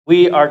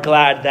We are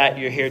glad that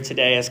you're here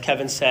today. As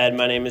Kevin said,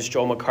 my name is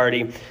Joel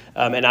McCarty,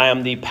 and I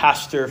am the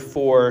pastor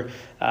for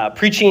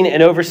preaching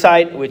and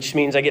oversight, which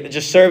means I get to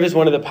just serve as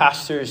one of the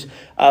pastors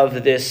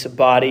of this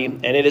body,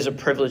 and it is a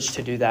privilege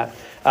to do that.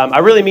 I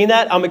really mean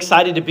that. I'm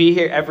excited to be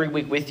here every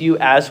week with you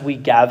as we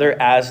gather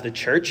as the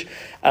church.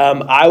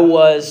 I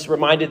was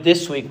reminded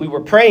this week, we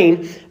were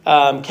praying,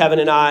 Kevin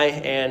and I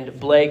and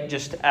Blake,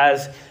 just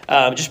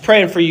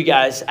praying for you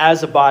guys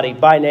as a body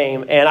by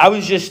name, and I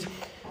was just...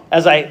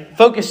 As I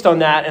focused on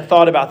that and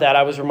thought about that,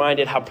 I was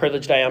reminded how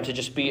privileged I am to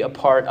just be a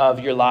part of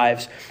your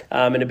lives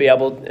and to be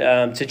able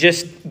to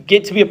just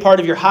get to be a part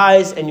of your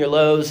highs and your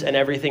lows and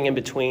everything in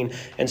between.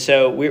 And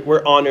so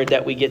we're honored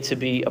that we get to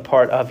be a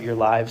part of your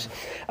lives.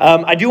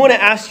 I do want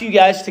to ask you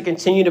guys to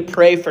continue to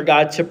pray for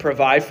God to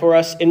provide for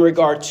us in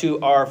regard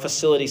to our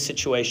facility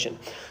situation.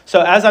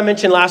 So as I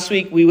mentioned last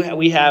week,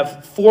 we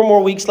have 4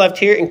 more weeks left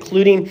here,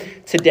 including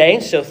today,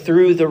 so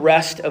through the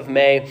rest of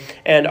May.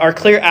 And our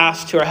clear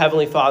ask to our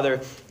Heavenly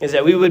Father is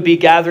that we would be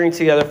gathering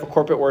together for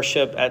corporate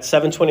worship at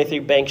 723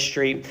 Bank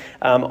Street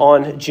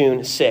on June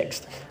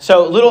 6th.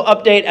 So a little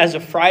update, as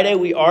of Friday,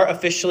 we are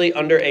officially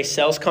under a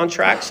sales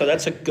contract, so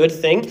that's a good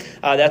thing.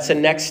 That's a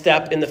next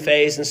step in the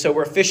phase, and so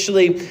we're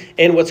officially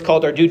in what's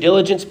called our due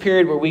diligence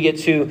period, where we get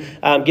to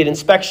get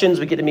inspections,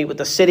 we get to meet with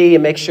the city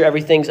and make sure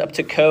everything's up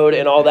to code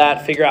and all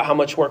that, figure out how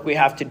much work we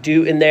have to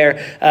do in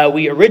there.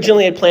 We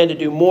originally had planned to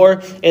do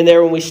more in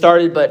there when we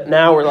started, but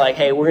now we're like,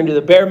 hey, we're going to do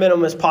the bare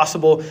minimum as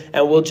possible,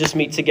 and we'll just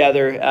meet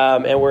together,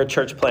 and we're a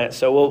church plant,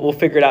 so we'll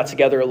figure it out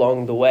together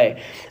along the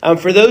way.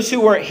 For those who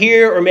weren't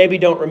here or maybe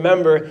don't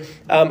remember,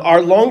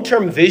 our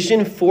long-term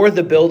vision for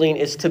the building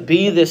is to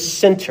be this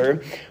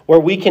center where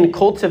we can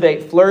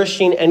cultivate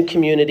flourishing and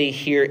community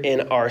here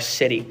in our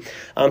city.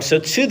 So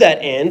to that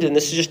end, and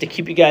this is just to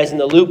keep you guys in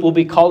the loop, we'll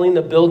be calling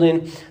the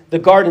building the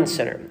Garden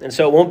Center. And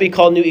so it won't be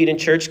called New Eden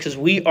Church because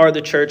we are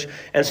the church.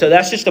 And so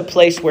that's just a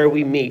place where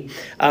we meet.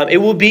 It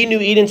will be New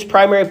Eden's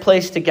primary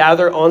place to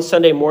gather on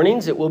Sunday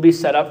mornings. It will be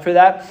set up for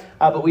that.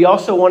 But we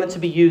also want it to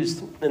be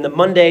used in the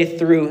Monday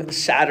through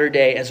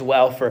Saturday as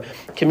well for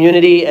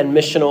community and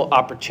missional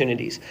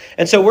opportunities.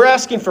 And so we're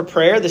asking for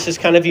prayer. This is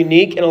kind of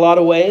unique in a lot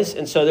of ways.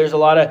 And so there's a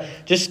lot of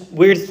just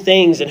weird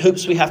things and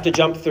hoops we have to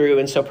jump through.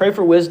 And so pray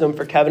for wisdom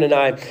for Kevin and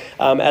I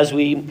as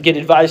we get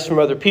advice from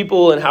other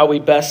people and how we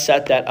best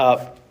set that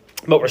up.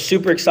 But we're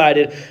super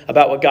excited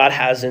about what God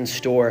has in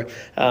store.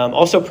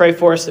 Also pray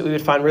for us that we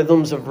would find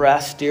rhythms of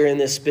rest during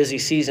this busy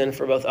season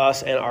for both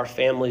us and our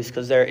families,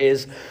 because there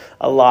is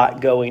a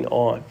lot going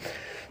on.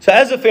 So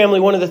as a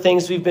family, one of the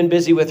things we've been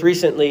busy with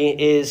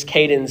recently is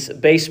Caden's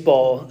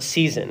baseball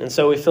season. And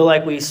so we feel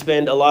like we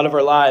spend a lot of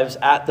our lives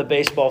at the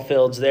baseball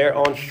fields there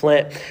on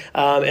Flint.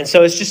 And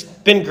so it's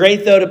just been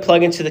great, though, to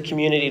plug into the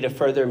community to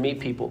further meet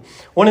people.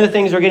 One of the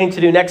things we're getting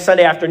to do next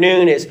Sunday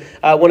afternoon is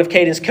one of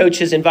Caden's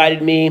coaches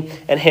invited me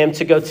and him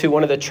to go to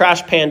one of the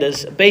Trash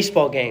Pandas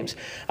baseball games.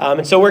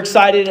 And so we're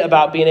excited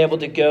about being able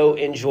to go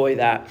enjoy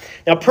that.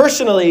 Now,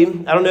 personally,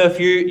 I don't know if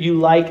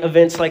you like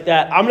events like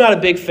that. I'm not a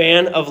big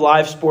fan of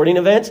live sporting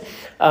events.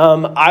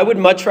 I would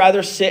much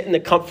rather sit in the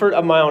comfort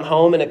of my own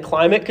home in a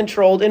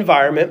climate-controlled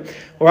environment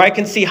where I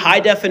can see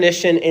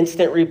high-definition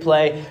instant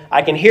replay.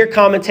 I can hear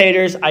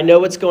commentators. I know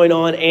what's going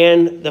on,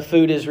 and the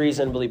food is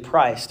reasonably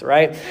priced,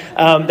 right?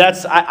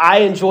 I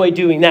enjoy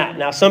doing that.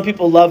 Now, some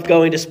people love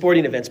going to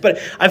sporting events, but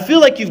I feel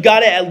like you've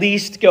got to at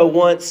least go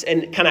once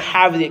and kind of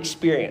have the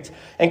experience.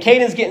 And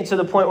Caden's getting to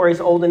the point where he's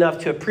old enough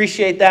to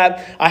appreciate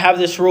that. I have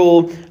this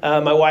rule.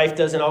 My wife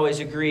doesn't always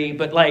agree,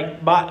 but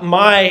like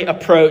my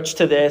approach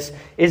to this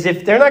is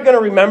if they're not going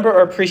to remember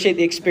or appreciate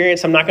the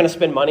experience, I'm not going to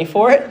spend money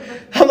for it.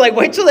 I'm like,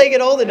 wait till they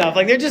get old enough.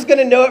 Like, they're just going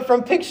to know it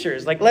from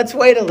pictures. Like, let's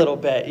wait a little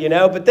bit,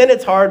 But then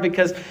it's hard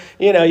because,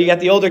 you got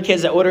the older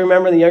kids that would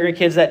remember and the younger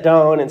kids that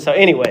don't. And so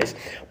anyways,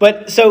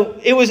 but so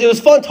it was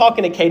fun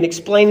talking to Caden,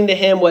 explaining to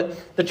him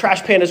what the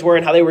Trash Pandas were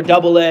and how they were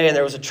AA and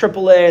there was a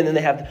AAA and then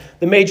they have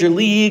the major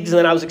leagues. And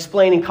then I was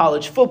explaining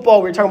college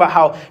football. We were talking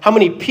about how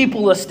many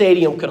people a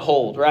stadium could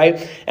hold,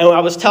 right? And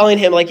I was telling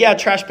him, like, yeah,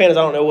 Trash Pandas, I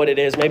don't know what it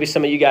is. Maybe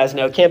some of you guys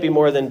know. It can't be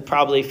more than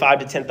probably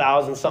 5,000 to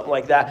 10,000, something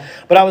like that.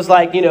 But I was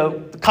like,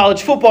 the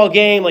college football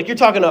game, like you're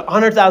talking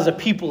 100,000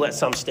 people at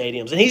some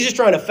stadiums. And he's just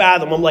trying to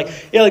fathom. I'm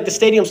like, yeah, like the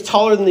stadium's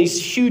taller than these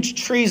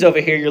huge trees over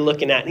here you're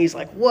looking at. And he's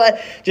like,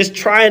 what? Just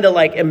trying to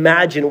like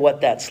imagine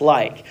what that's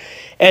like.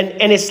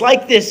 And it's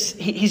like this,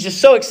 he's just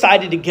so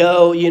excited to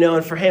go,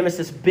 and for him it's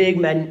this big,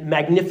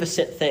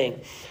 magnificent thing.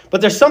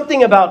 But there's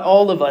something about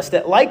all of us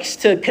that likes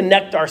to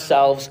connect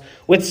ourselves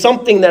with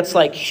something that's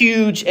like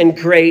huge and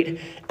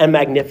great and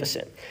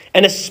magnificent.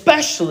 And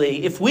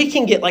especially if we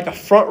can get like a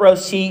front row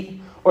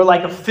seat or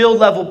like a field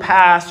level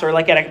pass or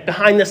like at a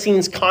behind the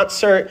scenes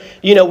concert,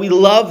 we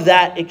love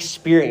that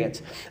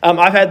experience.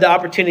 I've had the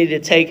opportunity to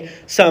take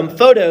some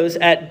photos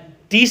at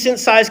decent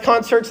sized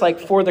concerts like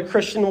For the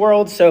Christian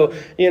World. So,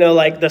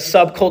 like the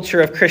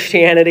subculture of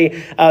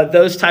Christianity,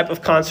 those type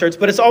of concerts.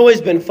 But it's always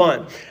been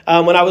fun.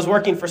 When I was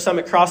working for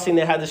Summit Crossing,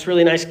 they had this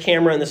really nice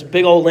camera and this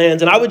big old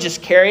lens. And I would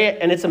just carry it.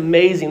 And it's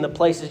amazing the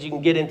places you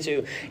can get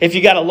into if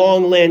you got a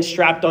long lens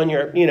strapped on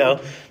your,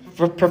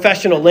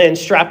 professional lens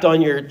strapped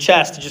on your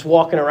chest, just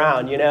walking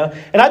around,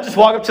 And I'd just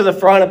walk up to the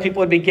front and people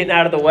would be getting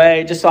out of the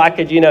way just so I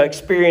could,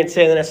 experience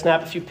it. And then I'd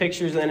snap a few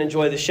pictures and then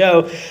enjoy the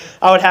show.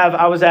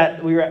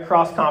 We were at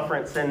Cross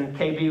Conference and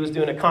KB was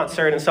doing a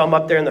concert. And so I'm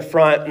up there in the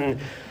front and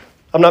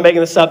I'm not making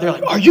this up. They're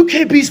like, "Are you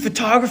KB's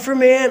photographer,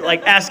 man?"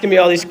 Like asking me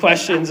all these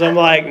questions. I'm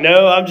like,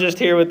 "No, I'm just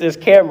here with this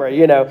camera,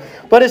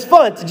 But it's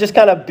fun to just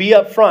kind of be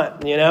up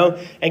front,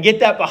 and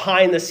get that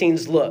behind the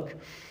scenes look.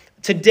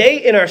 Today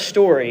in our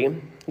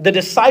story, the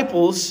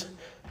disciples,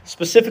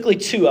 specifically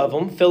two of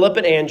them, Philip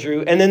and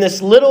Andrew, and then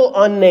this little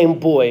unnamed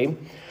boy,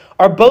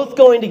 are both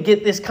going to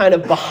get this kind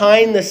of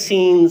behind the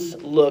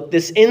scenes look,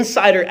 this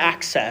insider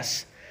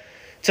access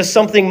to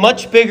something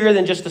much bigger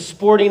than just a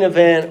sporting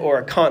event or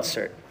a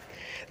concert.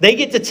 They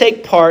get to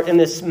take part in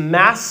this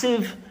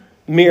massive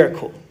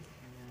miracle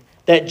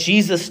that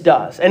Jesus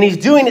does. And he's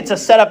doing it to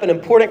set up an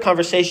important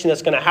conversation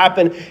that's going to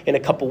happen in a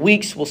couple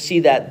weeks. We'll see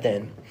that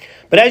then.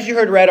 But as you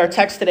heard read, our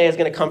text today is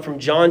going to come from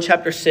John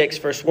chapter 6,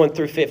 verse 1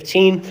 through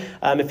 15.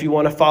 If you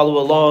want to follow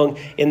along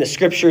in the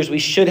scriptures, we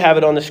should have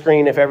it on the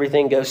screen if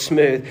everything goes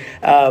smooth.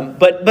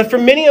 But for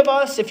many of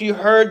us, if you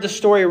heard the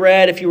story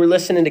read, if you were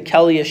listening to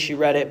Kelly as she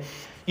read it,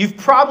 you've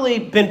probably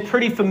been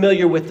pretty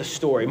familiar with the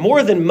story,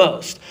 more than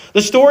most.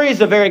 The story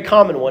is a very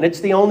common one. It's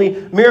the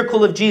only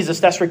miracle of Jesus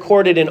that's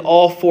recorded in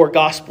all four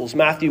Gospels,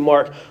 Matthew,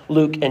 Mark,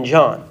 Luke, and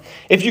John.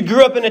 If you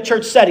grew up in a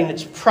church setting,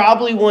 it's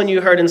probably one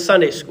you heard in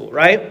Sunday school,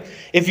 right?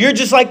 If you're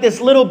just like this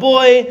little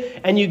boy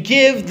and you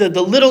give the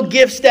little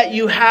gifts that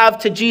you have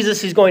to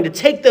Jesus, he's going to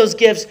take those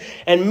gifts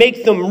and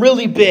make them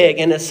really big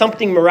and it's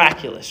something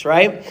miraculous,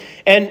 right?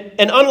 And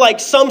unlike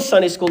some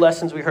Sunday school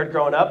lessons we heard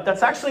growing up,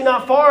 that's actually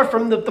not far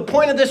from the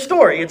point of this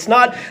story. It's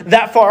not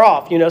that far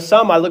off.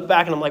 Some I look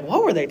back and I'm like,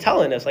 what were they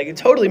telling us? Like, it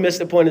totally missed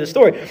the point of the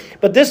story.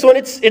 But this one,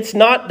 it's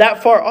not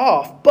that far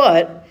off.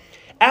 But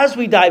as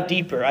we dive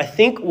deeper, I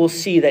think we'll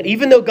see that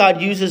even though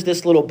God uses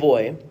this little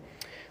boy,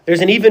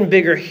 there's an even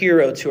bigger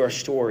hero to our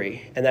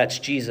story, and that's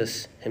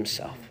Jesus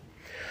himself.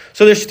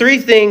 So there's three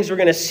things we're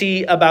going to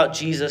see about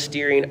Jesus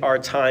during our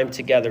time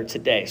together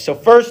today. So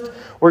first,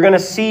 we're going to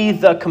see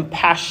the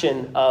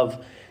compassion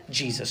of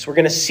Jesus. We're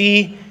going to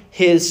see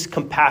his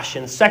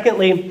compassion.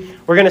 Secondly,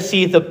 we're going to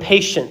see the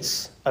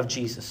patience of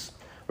Jesus.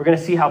 We're going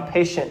to see how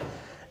patient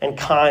and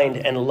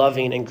kind and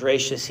loving and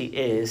gracious he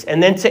is.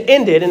 And then to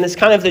end it, and it's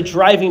kind of the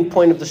driving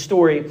point of the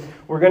story,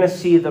 we're going to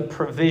see the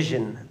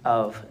provision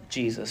of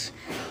Jesus.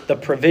 The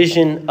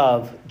provision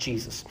of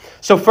Jesus.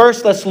 So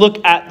first, let's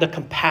look at the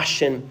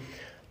compassion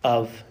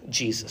of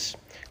Jesus.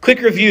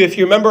 Quick review. If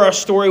you remember our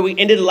story, we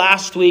ended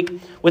last week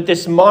with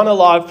this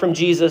monologue from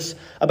Jesus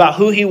about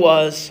who he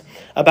was,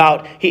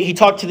 about he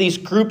talked to these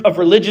group of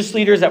religious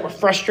leaders that were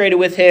frustrated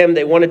with him.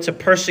 They wanted to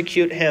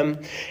persecute him.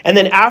 And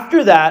then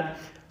after that,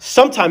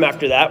 sometime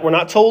after that, we're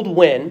not told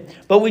when,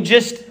 but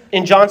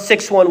in John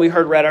 6:1, we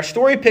heard read, our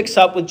story picks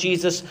up with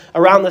Jesus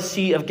around the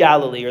Sea of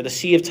Galilee, or the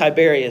Sea of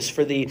Tiberias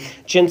for the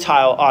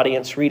Gentile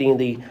audience reading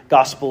the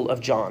Gospel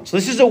of John. So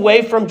this is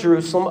away from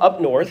Jerusalem, up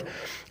north.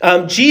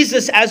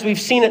 Jesus, as we've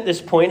seen at this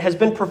point, has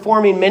been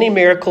performing many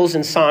miracles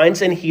and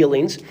signs and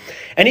healings.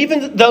 And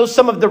even though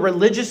some of the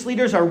religious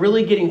leaders are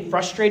really getting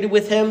frustrated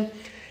with him,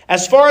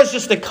 as far as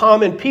just the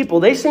common people,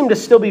 they seem to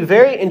still be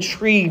very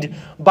intrigued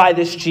by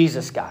this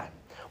Jesus guy.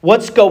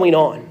 What's going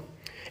on?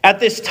 At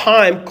this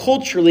time,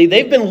 culturally,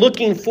 they've been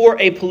looking for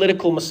a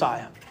political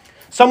Messiah.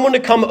 Someone to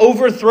come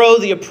overthrow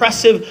the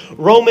oppressive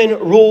Roman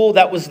rule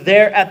that was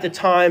there at the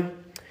time.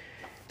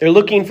 They're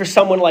looking for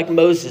someone like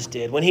Moses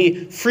did when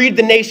he freed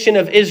the nation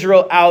of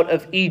Israel out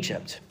of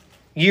Egypt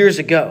years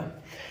ago.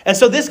 And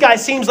so this guy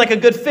seems like a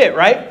good fit,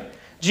 right?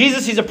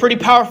 Jesus, he's a pretty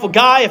powerful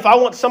guy. If I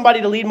want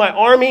somebody to lead my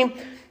army,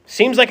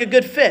 seems like a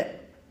good fit.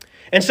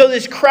 And so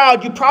this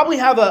crowd, you probably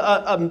have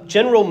a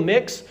general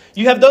mix.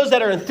 You have those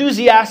that are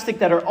enthusiastic,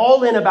 that are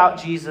all in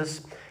about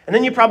Jesus. And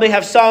then you probably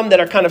have some that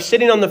are kind of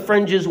sitting on the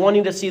fringes,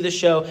 wanting to see the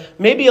show,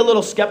 maybe a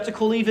little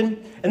skeptical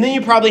even. And then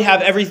you probably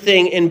have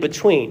everything in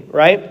between,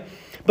 right?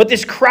 But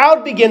this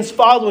crowd begins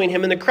following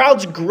him, and the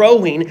crowd's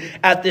growing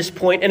at this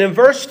point. And in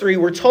verse 3,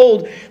 we're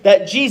told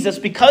that Jesus,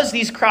 because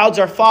these crowds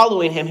are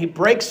following him, he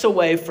breaks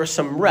away for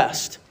some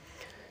rest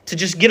to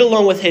just get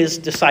along with his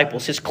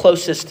disciples, his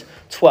closest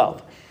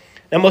 12.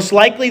 Now, most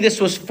likely this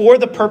was for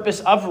the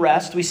purpose of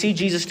rest. We see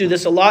Jesus do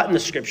this a lot in the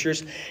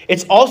scriptures.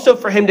 It's also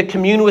for him to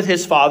commune with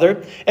his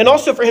Father and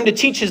also for him to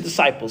teach his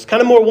disciples, kind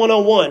of more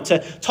one-on-one, to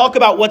talk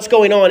about what's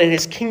going on in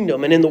his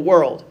kingdom and in the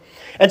world.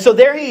 And so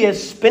there he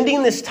is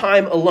spending this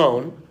time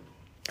alone.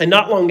 And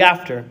not long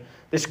after,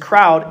 this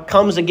crowd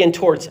comes again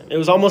towards him. It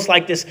was almost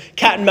like this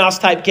cat and mouse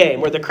type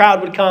game where the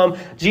crowd would come,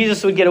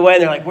 Jesus would get away,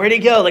 and they're like, where'd he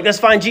go? Like, let's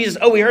find Jesus.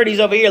 Oh, we heard he's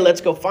over here.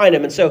 Let's go find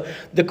him. And so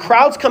the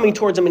crowd's coming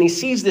towards him, and he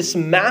sees this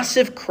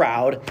massive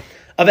crowd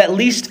of at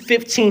least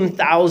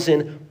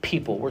 15,000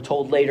 people, we're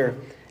told later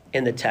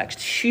in the text.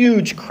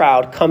 Huge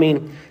crowd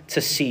coming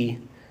to see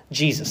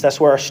Jesus. That's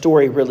where our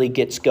story really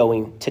gets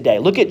going today.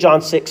 Look at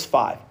John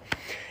 6:5.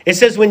 It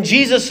says, when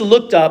Jesus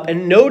looked up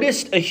and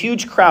noticed a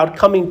huge crowd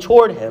coming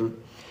toward him,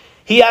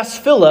 he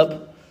asked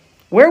Philip,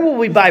 where will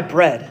we buy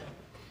bread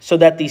so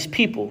that these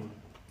people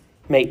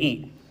may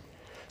eat.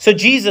 So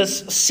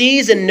Jesus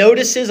sees and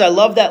notices, I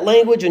love that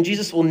language, when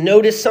Jesus will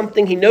notice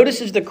something. He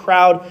notices the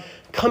crowd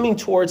coming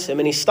towards him,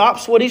 and he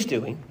stops what he's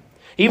doing,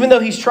 even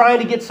though he's trying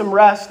to get some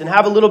rest and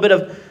have a little bit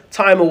of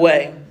time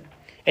away,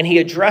 and he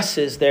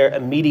addresses their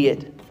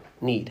immediate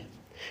need.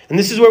 And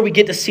this is where we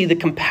get to see the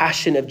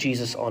compassion of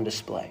Jesus on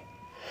display.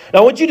 Now,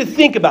 I want you to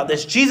think about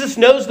this. Jesus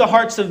knows the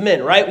hearts of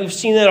men, right? We've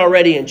seen that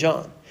already in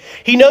John.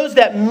 He knows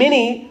that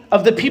many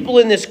of the people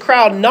in this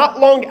crowd,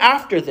 not long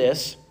after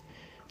this,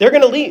 they're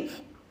going to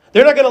leave.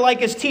 They're not going to like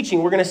his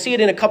teaching. We're going to see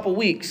it in a couple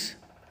weeks.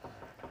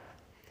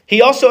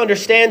 He also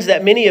understands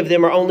that many of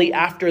them are only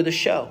after the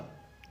show.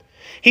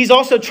 He's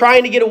also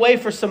trying to get away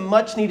for some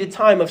much needed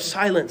time of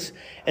silence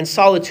and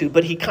solitude,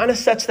 but he kind of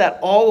sets that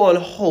all on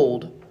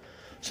hold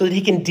so that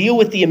he can deal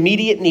with the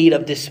immediate need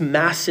of this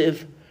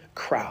massive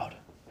crowd.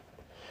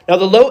 Now,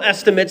 the low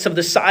estimates of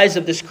the size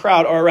of this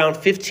crowd are around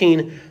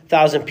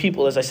 15,000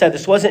 people. As I said,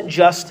 this wasn't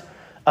just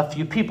a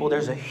few people.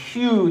 There's a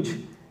huge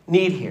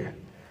need here.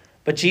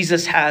 But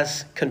Jesus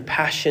has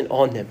compassion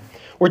on them.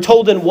 We're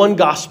told in one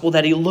gospel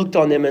that he looked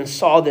on them and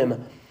saw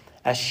them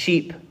as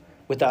sheep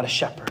without a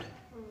shepherd.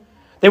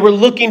 They were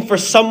looking for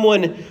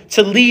someone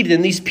to lead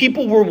them. These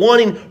people were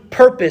wanting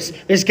purpose.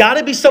 There's got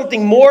to be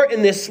something more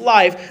in this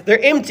life.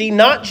 They're empty,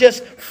 not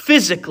just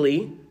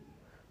physically,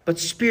 but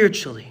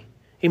spiritually,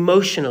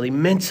 emotionally,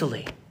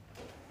 mentally.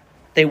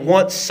 They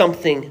want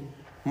something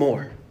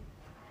more.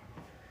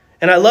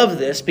 And I love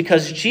this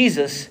because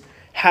Jesus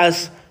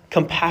has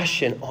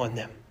compassion on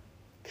them.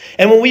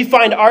 And when we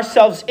find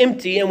ourselves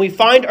empty and we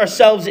find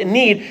ourselves in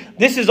need,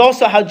 this is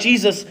also how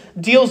Jesus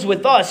deals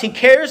with us. He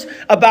cares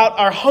about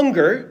our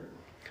hunger,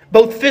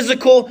 both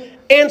physical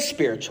and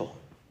spiritual.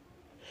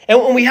 And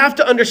when we have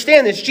to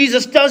understand this,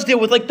 Jesus does deal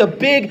with like the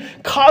big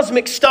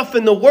cosmic stuff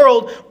in the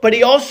world, but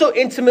he also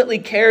intimately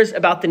cares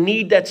about the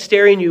need that's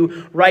staring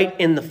you right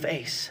in the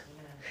face.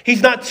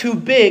 He's not too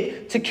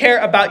big to care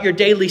about your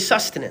daily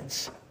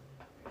sustenance.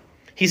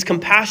 He's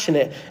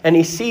compassionate, and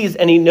he sees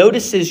and he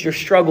notices your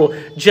struggle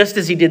just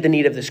as he did the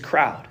need of this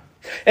crowd.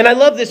 And I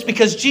love this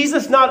because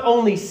Jesus not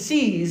only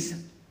sees,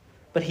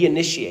 but he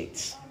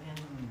initiates.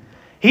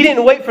 He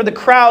didn't wait for the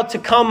crowd to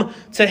come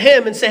to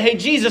him and say, hey,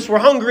 Jesus, we're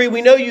hungry.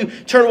 We know you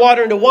turn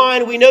water into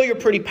wine. We know you're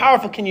pretty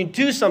powerful. Can you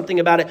do something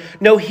about it?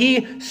 No,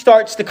 he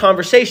starts the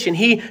conversation.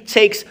 He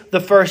takes the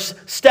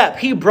first step.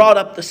 He brought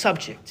up the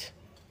subject.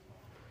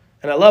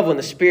 And I love when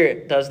the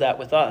Spirit does that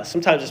with us.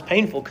 Sometimes it's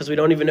painful because we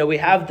don't even know we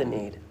have the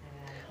need.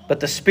 But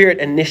the Spirit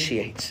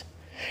initiates.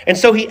 And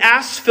so he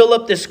asks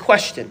Philip this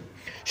question,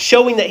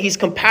 showing that he's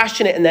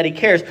compassionate and that he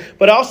cares.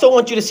 But I also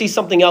want you to see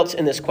something else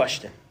in this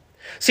question.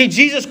 See,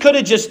 Jesus could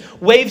have just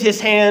waved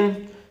his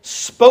hand,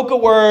 spoke a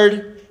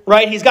word,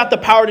 right? He's got the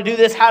power to do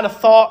this, had a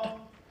thought,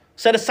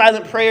 said a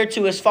silent prayer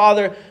to his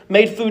Father,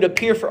 made food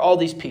appear for all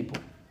these people.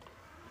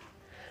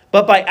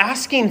 But by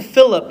asking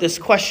Philip this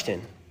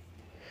question,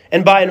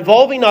 and by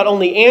involving not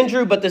only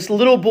Andrew, but this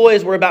little boy,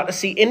 as we're about to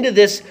see, into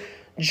this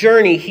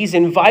journey, he's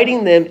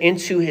inviting them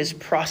into his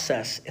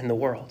process in the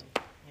world.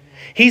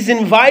 He's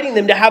inviting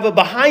them to have a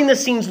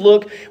behind-the-scenes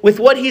look with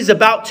what he's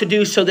about to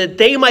do so that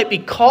they might be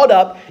caught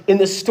up in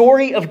the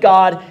story of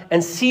God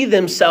and see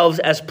themselves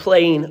as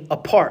playing a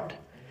part.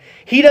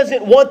 He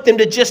doesn't want them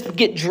to just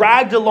get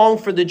dragged along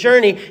for the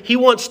journey. He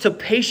wants to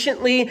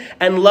patiently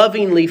and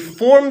lovingly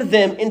form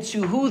them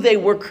into who they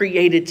were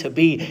created to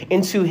be,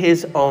 into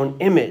his own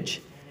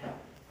image.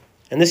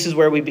 And this is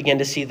where we begin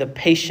to see the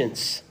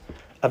patience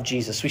of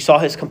Jesus. We saw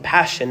his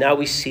compassion. Now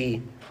we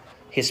see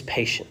his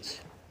patience.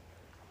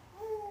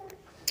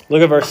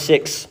 Look at verse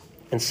 6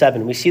 and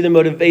 7. We see the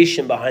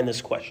motivation behind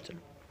this question.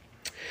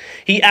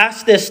 He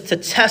asked this to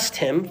test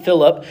him,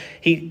 Philip.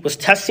 He was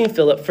testing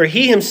Philip, for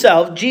he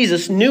himself,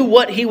 Jesus, knew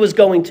what he was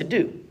going to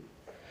do.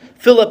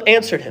 Philip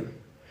answered him,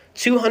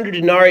 200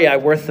 denarii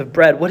worth of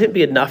bread wouldn't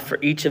be enough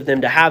for each of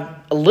them to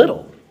have a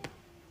little.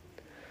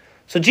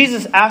 So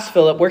Jesus asked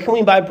Philip, where can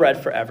we buy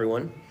bread for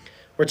everyone?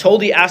 We're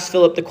told he asked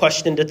Philip the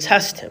question to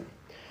test him.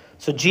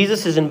 So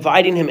Jesus is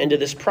inviting him into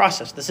this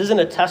process. This isn't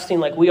a testing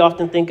like we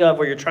often think of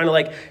where you're trying to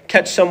like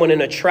catch someone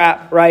in a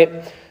trap,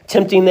 right?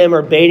 Tempting them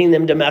or baiting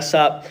them to mess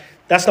up.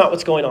 That's not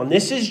what's going on.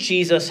 This is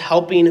Jesus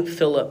helping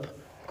Philip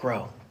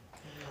grow.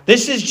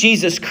 This is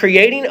Jesus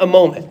creating a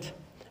moment.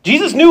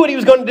 Jesus knew what he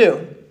was going to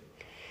do.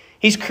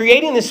 He's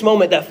creating this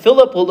moment that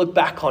Philip will look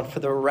back on for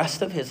the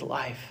rest of his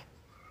life.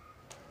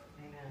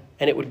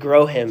 And it would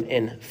grow him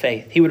in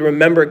faith. He would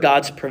remember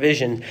God's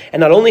provision,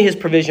 and not only his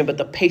provision, but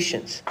the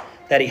patience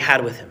that he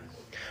had with him.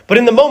 But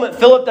in the moment,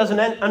 Philip doesn't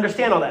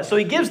understand all that. So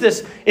he gives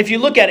this, if you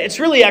look at it, it's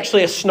really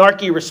actually a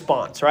snarky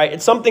response, right?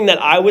 It's something that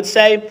I would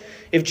say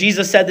if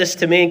Jesus said this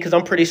to me, because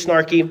I'm pretty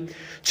snarky.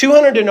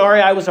 200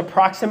 denarii was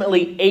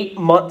approximately 8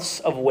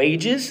 months of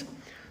wages.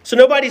 So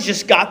nobody's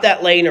just got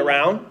that laying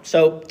around.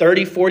 So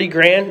 30, 40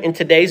 grand in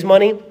today's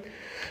money.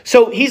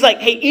 So he's like,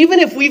 hey, even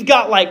if we've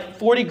got like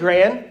 40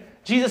 grand,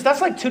 Jesus, that's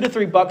like $2 to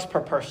 $3 per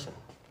person.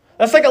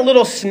 That's like a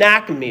little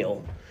snack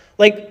meal.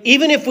 Like,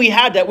 even if we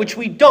had that, which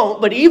we don't,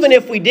 but even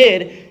if we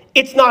did,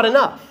 it's not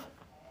enough.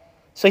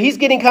 So he's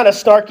getting kind of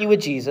snarky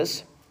with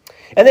Jesus.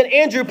 And then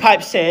Andrew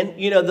pipes in,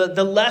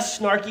 the less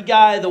snarky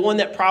guy, the one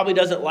that probably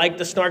doesn't like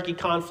the snarky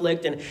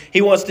conflict, and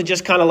he wants to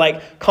just kind of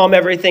like calm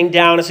everything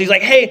down. And so he's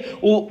like, hey,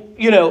 well,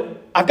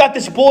 I've got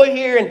this boy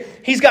here, and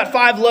he's got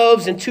 5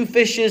 loaves and 2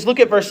 fishes. Look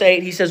at verse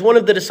 8. He says, one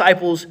of the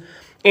disciples,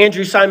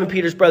 Andrew, Simon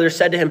Peter's brother,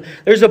 said to him,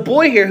 there's a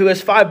boy here who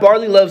has 5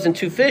 barley loaves and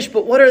 2 fish,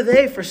 but what are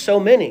they for so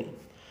many?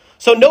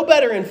 So no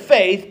better in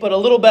faith, but a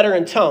little better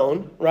in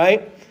tone,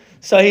 right?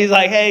 So he's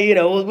like, hey,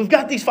 we've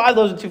got these 5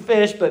 loaves and 2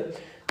 fish,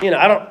 but,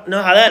 I don't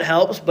know how that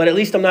helps, but at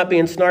least I'm not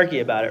being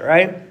snarky about it,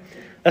 right?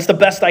 That's the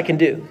best I can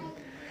do.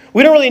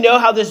 We don't really know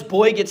how this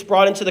boy gets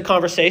brought into the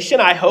conversation.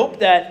 I hope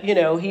that,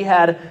 he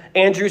had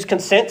Andrew's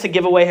consent to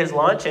give away his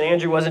lunch, and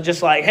Andrew wasn't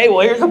just like, hey, well,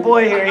 here's a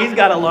boy here. He's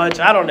got a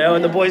lunch. I don't know.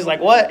 And the boy's like,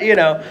 what?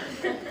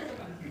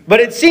 But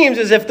it seems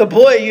as if the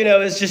boy,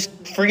 is just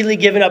freely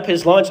giving up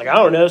his lunch. Like, I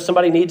don't know.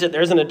 Somebody needs it.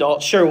 There's an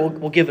adult. Sure,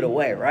 we'll give it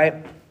away, right?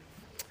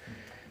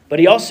 But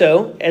he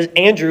also,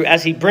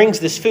 as he brings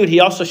this food, he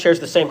also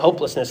shares the same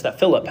hopelessness that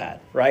Philip had,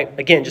 right?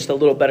 Again, just a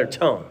little better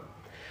tone.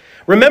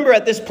 Remember,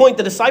 at this point,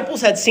 the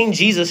disciples had seen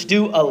Jesus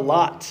do a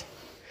lot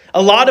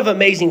of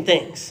amazing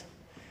things.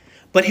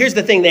 But here's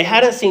the thing, they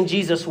hadn't seen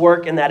Jesus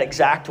work in that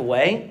exact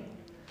way,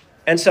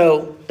 and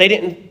so they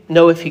didn't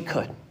know if he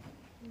could.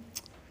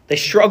 They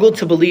struggled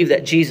to believe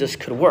that Jesus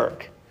could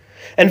work.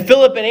 And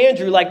Philip and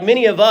Andrew, like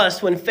many of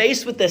us, when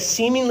faced with a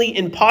seemingly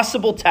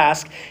impossible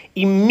task,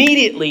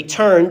 immediately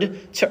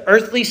turned to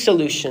earthly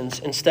solutions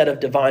instead of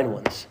divine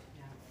ones.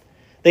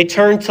 They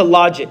turned to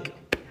logic,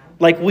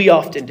 like we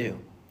often do,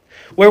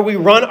 where we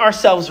run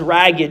ourselves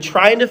ragged,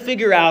 trying to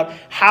figure out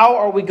how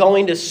are we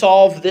going to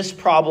solve this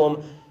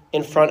problem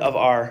in front of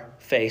our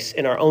face,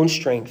 in our own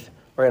strength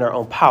or in our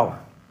own power.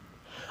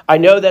 I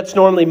know that's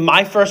normally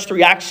my first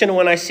reaction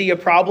when I see a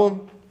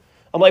problem.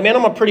 I'm like, man,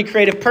 I'm a pretty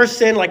creative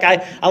person. Like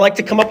I like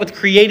to come up with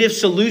creative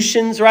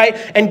solutions, right?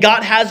 And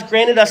God has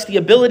granted us the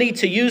ability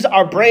to use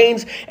our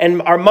brains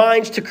and our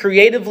minds to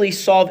creatively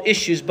solve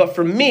issues. But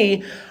for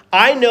me,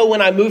 I know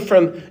when I move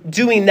from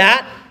doing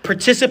that,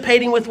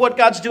 participating with what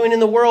God's doing in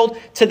the world,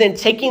 to then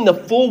taking the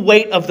full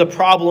weight of the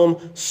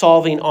problem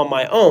solving on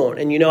my own.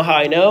 And you know how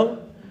I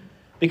know?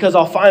 Because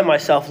I'll find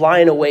myself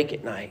lying awake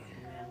at night,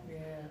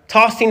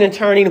 tossing and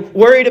turning,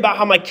 worried about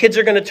how my kids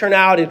are going to turn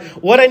out and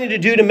what I need to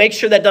do to make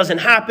sure that doesn't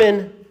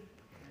happen.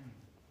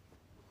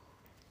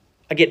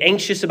 I get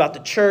anxious about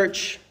the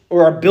church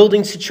or our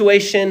building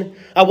situation.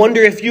 I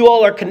wonder if you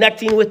all are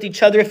connecting with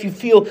each other, if you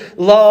feel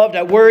loved.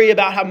 I worry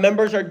about how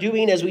members are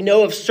doing as we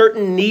know of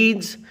certain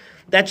needs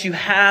that you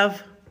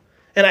have.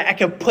 And I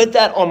can put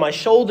that on my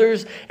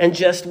shoulders and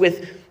just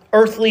with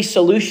earthly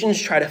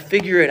solutions try to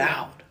figure it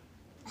out.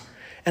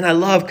 And I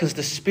love because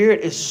the Spirit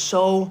is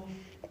so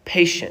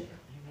patient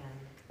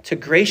to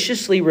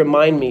graciously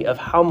remind me of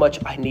how much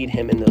I need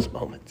him in those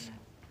moments.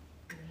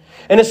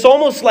 And it's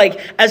almost like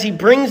as he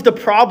brings the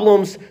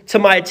problems to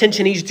my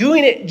attention, he's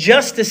doing it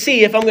just to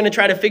see if I'm going to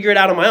try to figure it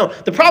out on my own.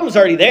 The problem's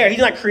already there. He's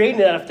not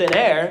creating it out of thin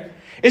air.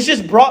 It's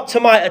just brought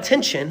to my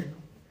attention.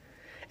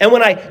 And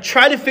when I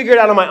try to figure it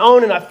out on my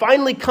own and I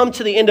finally come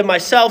to the end of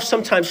myself,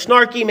 sometimes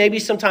snarky, maybe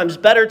sometimes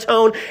better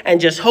tone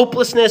and just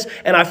hopelessness,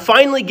 and I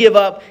finally give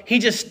up, he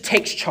just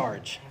takes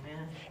charge.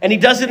 And he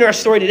does it in our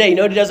story today. You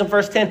know what he does in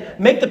verse 10?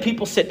 Make the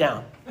people sit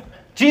down.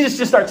 Jesus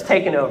just starts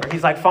taking over.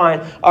 He's like, fine,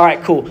 all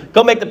right, cool.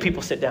 Go make the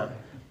people sit down.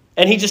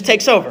 And he just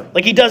takes over.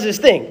 Like he does his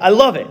thing. I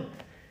love it.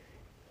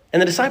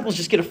 And the disciples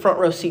just get a front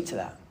row seat to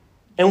that.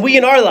 And we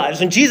in our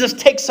lives, when Jesus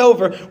takes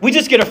over, we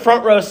just get a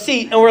front row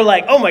seat and we're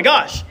like, oh my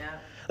gosh. Yeah.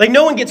 Like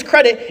no one gets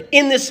credit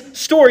in this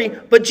story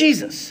but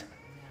Jesus.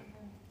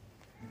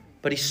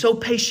 But he's so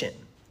patient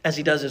as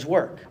he does his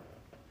work.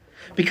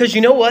 Because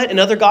you know what? In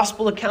other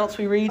gospel accounts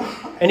we read,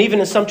 and even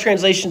in some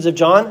translations of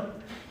John,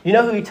 you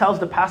know who he tells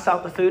to pass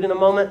out the food in a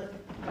moment?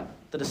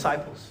 The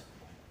disciples.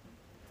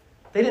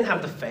 They didn't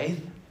have the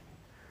faith.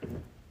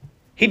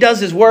 He does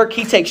his work,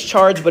 he takes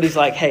charge, but he's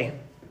like, hey,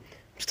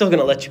 I'm still going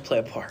to let you play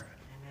a part.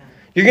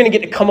 You're going to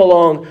get to come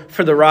along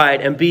for the ride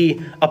and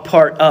be a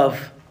part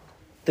of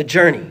the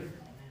journey.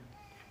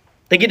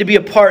 They get to be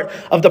a part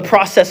of the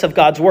process of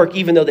God's work,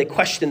 even though they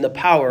question the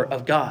power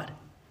of God.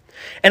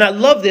 And I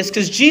love this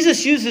because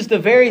Jesus uses the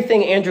very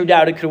thing Andrew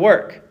doubted could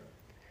work.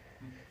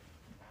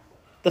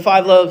 The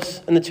 5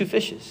 loaves and the 2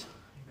 fishes.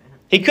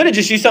 He could have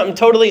just used something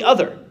totally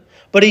other,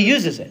 but he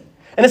uses it.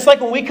 And it's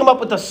like when we come up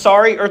with a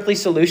sorry earthly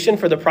solution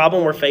for the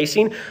problem we're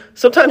facing,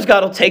 sometimes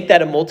God will take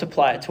that and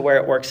multiply it to where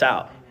it works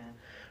out.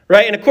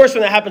 Right? And of course,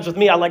 when that happens with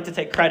me, I like to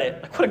take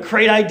credit. Like, what a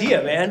great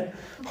idea, man.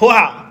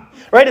 Wow.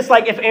 Right? It's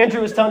like if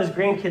Andrew was telling his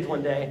grandkids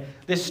one day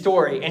this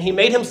story and he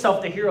made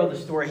himself the hero of the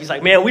story. He's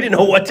like, man, we didn't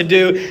know what to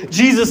do.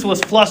 Jesus was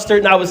flustered.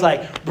 And I was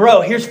like,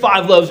 bro, here's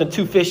 5 loaves and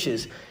 2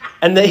 fishes.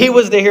 And he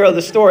was the hero of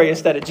the story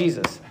instead of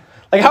Jesus.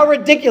 Like, how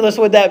ridiculous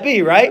would that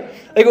be, right?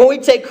 Like, when we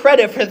take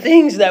credit for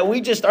things that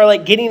we just are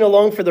like getting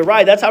along for the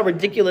ride, that's how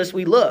ridiculous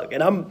we look.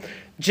 And I'm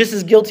just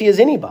as guilty as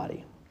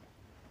anybody.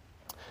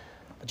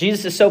 But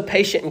Jesus is so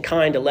patient and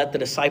kind to let the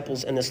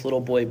disciples and this little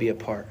boy be a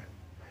part.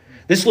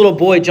 This little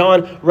boy,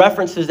 John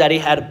references that he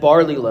had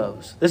barley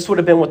loaves. This would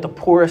have been what the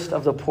poorest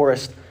of the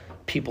poorest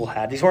people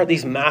had. These weren't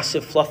these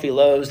massive fluffy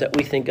loaves that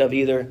we think of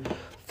either.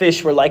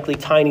 Fish were likely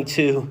tiny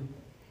too.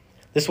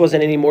 This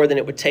wasn't any more than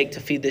it would take to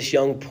feed this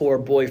young poor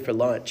boy for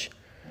lunch.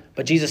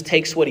 But Jesus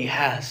takes what he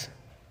has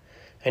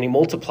and he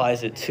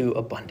multiplies it to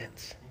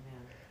abundance.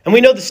 And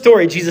we know the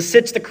story. Jesus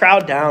sits the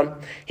crowd down.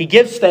 He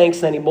gives thanks,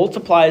 and then he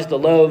multiplies the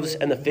loaves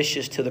and the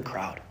fishes to the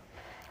crowd.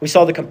 We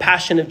saw the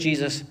compassion of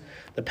Jesus,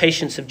 the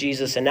patience of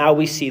Jesus, and now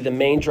we see the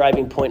main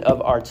driving point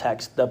of our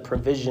text, the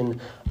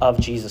provision of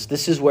Jesus.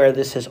 This is where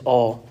this has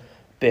all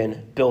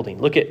been building.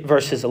 Look at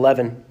verses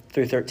 11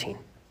 through 13.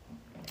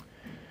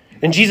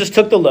 Then Jesus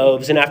took the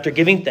loaves, and after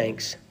giving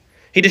thanks,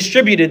 he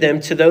distributed them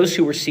to those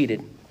who were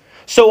seated.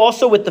 So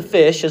also with the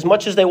fish, as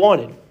much as they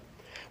wanted.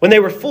 When they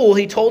were full,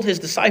 he told his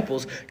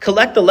disciples,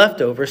 collect the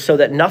leftovers so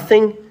that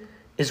nothing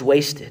is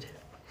wasted.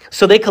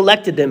 So they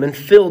collected them and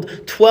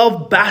filled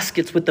 12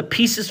 baskets with the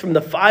pieces from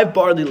the 5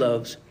 barley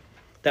loaves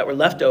that were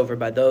left over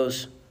by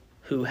those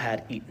who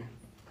had eaten.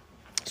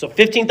 So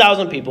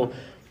 15,000 people,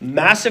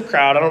 massive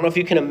crowd. I don't know if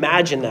you can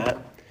imagine that.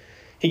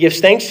 He gives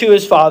thanks to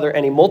his Father,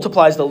 and he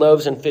multiplies the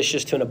loaves and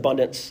fishes to an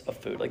abundance of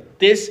food. Like,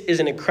 this is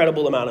an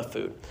incredible amount of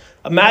food.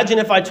 Imagine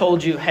if I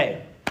told you,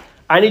 hey,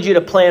 I need you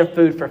to plan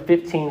food for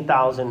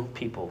 15,000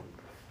 people.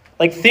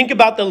 Like, think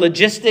about the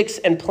logistics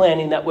and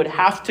planning that would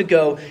have to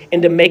go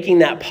into making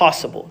that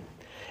possible.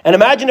 And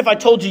imagine if I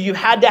told you you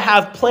had to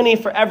have plenty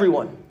for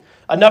everyone.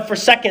 Enough for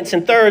seconds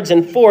and thirds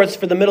and fourths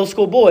for the middle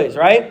school boys,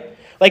 right?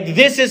 Like,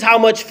 this is how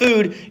much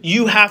food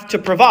you have to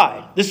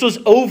provide. This was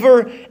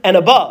over and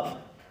above.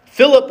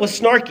 Philip was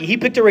snarky. He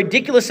picked a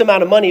ridiculous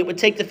amount of money it would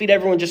take to feed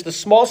everyone just a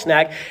small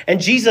snack. And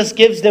Jesus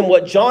gives them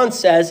what John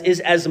says is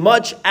as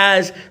much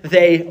as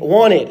they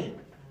wanted.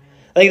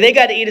 Like, they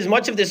got to eat as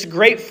much of this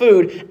great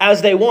food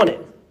as they wanted.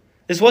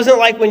 This wasn't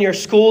like when your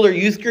school or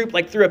youth group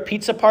like threw a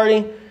pizza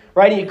party,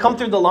 right? And you come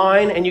through the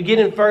line and you get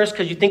in first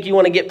because you think you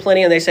want to get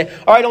plenty. And they say,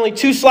 all right, only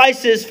 2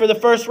 slices for the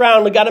first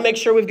round. We got to make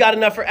sure we've got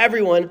enough for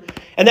everyone.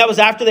 And that was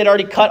after they'd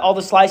already cut all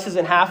the slices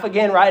in half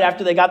again, right?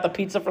 After they got the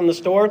pizza from the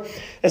store.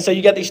 And so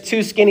you got these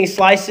 2 skinny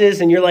slices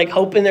and you're like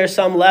hoping there's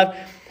some left.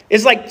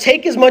 It's like,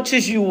 take as much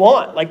as you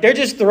want. Like, they're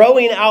just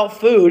throwing out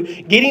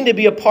food, getting to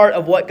be a part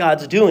of what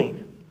God's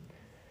doing.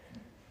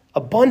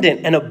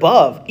 Abundant and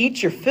above,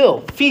 eat your fill,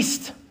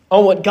 feast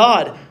on what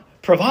God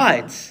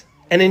provides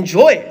and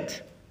enjoy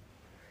it.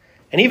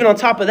 And even on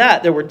top of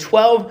that, there were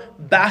 12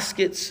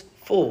 baskets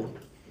full.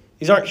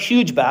 These aren't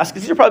huge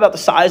baskets. These are probably about the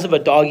size of a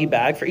doggy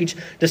bag for each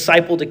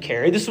disciple to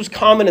carry. This was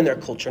common in their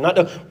culture, not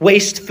to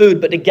waste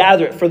food, but to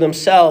gather it for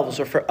themselves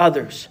or for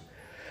others.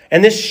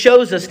 And this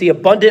shows us the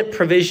abundant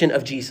provision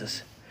of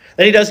Jesus,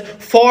 that he does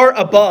far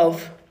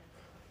above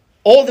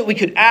all that we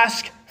could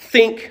ask,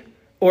 think,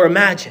 or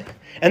imagine.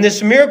 And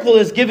this miracle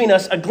is giving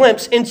us a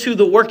glimpse into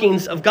the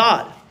workings of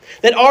God.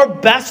 That our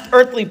best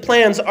earthly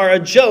plans are a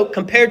joke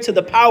compared to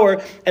the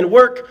power and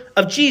work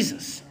of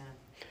Jesus.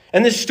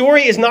 And this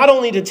story is not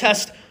only to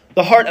test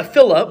the heart of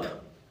Philip,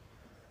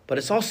 but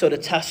it's also to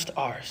test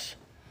ours.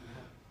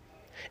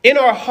 In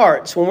our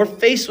hearts, when we're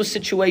faced with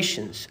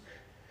situations,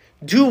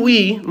 do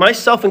we,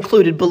 myself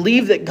included,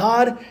 believe that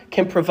God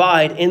can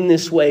provide in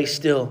this way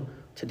still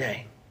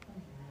today?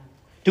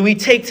 Do we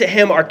take to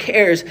him our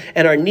cares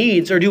and our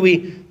needs, or do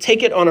we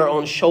take it on our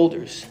own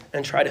shoulders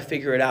and try to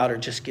figure it out or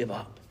just give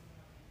up?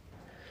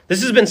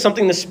 This has been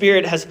something the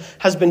Spirit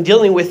has been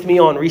dealing with me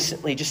on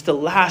recently, just the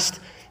last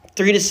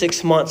 3 to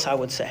 6 months, I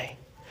would say.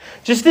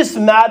 Just this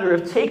matter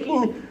of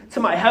taking to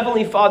my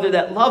Heavenly Father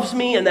that loves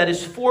me and that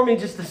is for me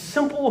just a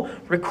simple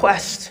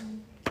request.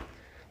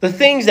 The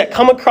things that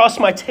come across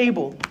my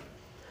table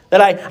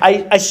that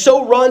I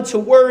so run to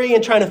worry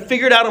and trying to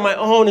figure it out on my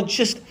own, and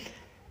just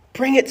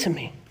bring it to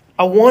me.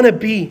 I want to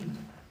be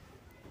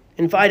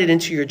invited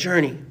into your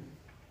journey.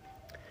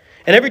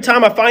 And every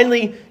time I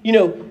finally,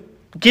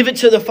 give it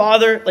to the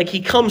Father, like, he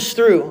comes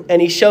through and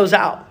he shows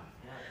out.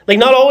 Like,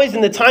 not always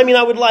in the timing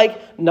I would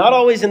like, not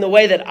always in the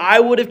way that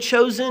I would have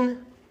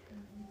chosen,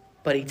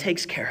 but he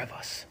takes care of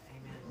us.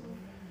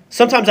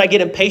 Sometimes I get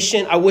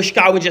impatient. I wish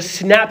God would just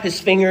snap his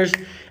fingers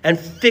and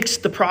fix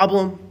the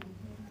problem.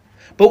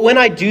 But when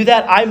I do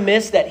that, I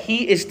miss that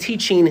he is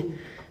teaching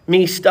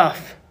me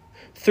stuff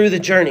through the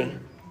journey.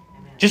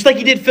 Just like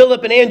he did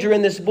Philip and Andrew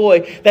and this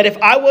boy, that if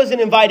I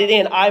wasn't invited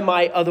in, I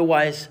might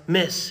otherwise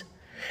miss.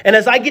 And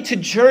as I get to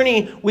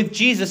journey with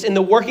Jesus in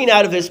the working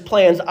out of his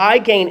plans, I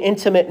gain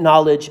intimate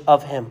knowledge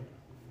of him.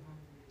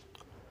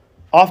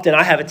 Often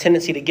I have a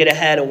tendency to get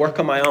ahead and work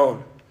on my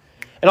own.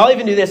 And I'll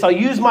even do this. I'll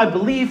use my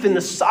belief in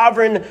the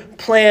sovereign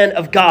plan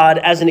of God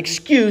as an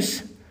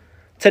excuse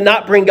to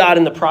not bring God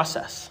in the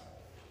process.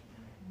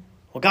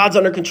 Well, God's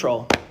under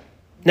control.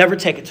 Never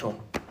take it to him.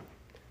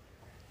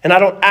 And I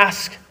don't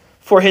ask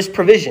for his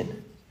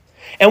provision.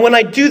 And when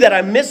I do that,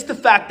 I miss the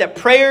fact that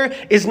prayer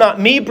is not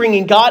me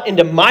bringing God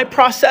into my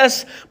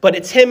process, but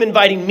it's him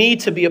inviting me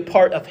to be a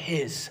part of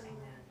his.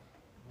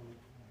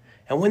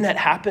 And when that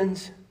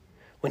happens,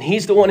 when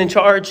he's the one in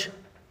charge,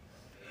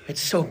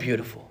 it's so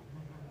beautiful.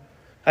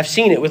 I've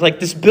seen it with like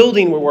this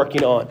building we're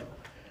working on.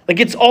 Like,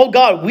 it's all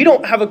God. We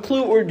don't have a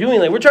clue what we're doing.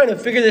 Like, we're trying to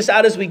figure this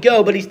out as we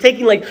go, but he's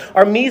taking like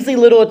our measly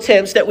little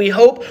attempts that we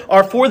hope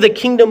are for the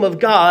kingdom of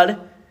God,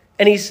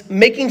 and he's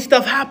making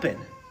stuff happen.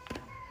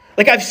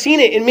 Like, I've seen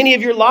it in many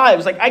of your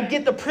lives. Like, I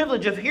get the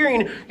privilege of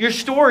hearing your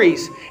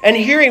stories and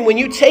hearing when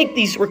you take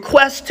these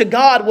requests to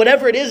God,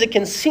 whatever it is, it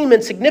can seem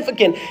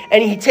insignificant,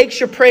 and he takes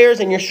your prayers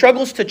and your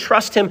struggles to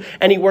trust him,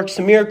 and he works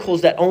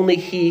miracles that only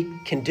he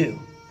can do.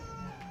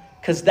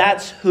 Because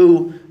that's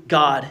who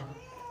God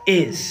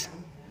is.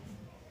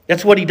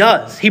 That's what he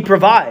does. He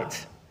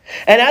provides.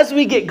 And as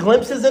we get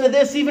glimpses into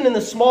this, even in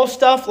the small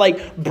stuff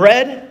like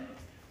bread,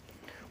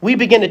 we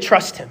begin to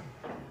trust him.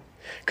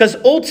 Because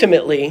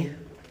ultimately,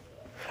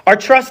 our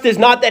trust is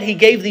not that he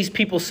gave these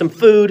people some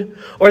food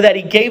or that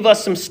he gave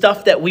us some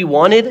stuff that we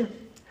wanted.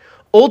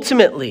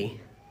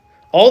 Ultimately,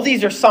 all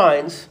these are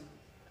signs,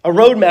 a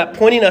roadmap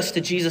pointing us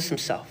to Jesus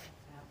himself.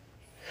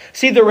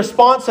 See, the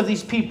response of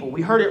these people,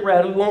 we heard it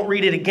read, we won't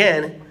read it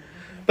again.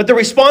 But the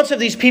response of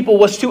these people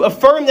was to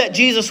affirm that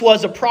Jesus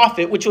was a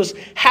prophet, which was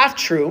half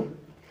true,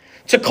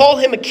 to call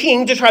him a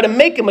king, to try to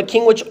make him a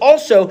king, which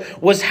also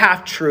was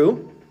half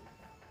true.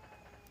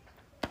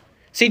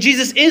 See,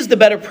 Jesus is the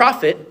better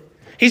prophet.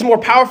 He's more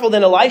powerful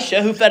than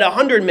Elisha, who fed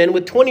 100 men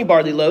with 20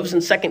 barley loaves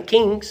in 2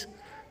 Kings.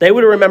 They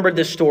would have remembered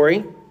this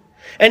story.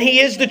 And he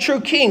is the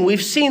true king.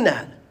 We've seen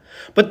that.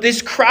 But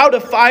this crowd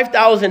of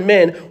 5,000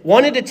 men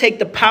wanted to take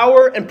the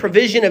power and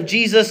provision of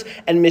Jesus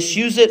and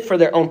misuse it for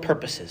their own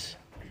purposes.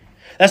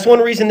 That's one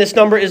reason this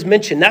number is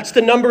mentioned. That's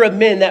the number of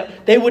men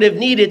that they would have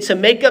needed to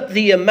make up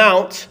the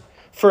amount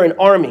for an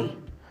army,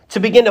 to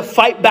begin to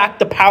fight back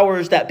the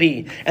powers that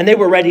be. And they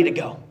were ready to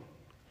go.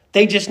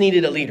 They just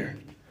needed a leader.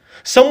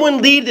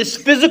 Someone lead this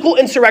physical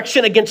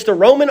insurrection against the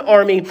Roman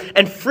army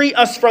and free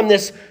us from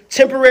this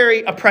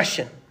temporary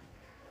oppression.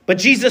 But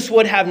Jesus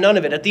would have none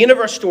of it. At the end of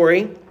our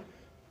story,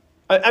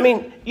 I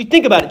mean, you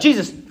think about it.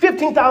 Jesus,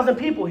 15,000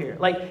 people here.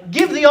 Like,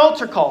 give the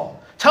altar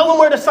call. Tell them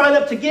where to sign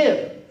up to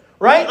give.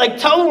 Right? Like,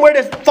 tell them where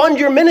to fund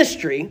your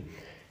ministry.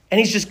 And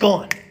he's just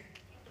gone.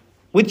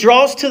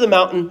 Withdraws to the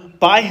mountain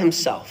by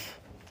himself.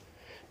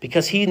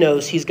 Because he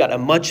knows he's got a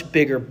much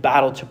bigger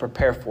battle to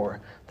prepare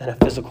for than a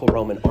physical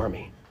Roman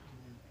army.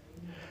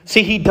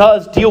 See, he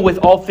does deal with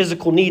all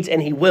physical needs,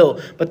 and he will.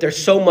 But there's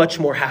so much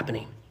more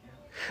happening.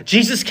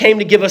 Jesus came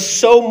to give us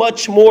so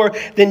much more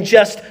than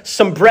just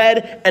some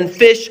bread and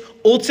fish.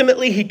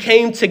 Ultimately, he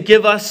came to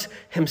give us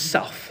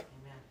himself.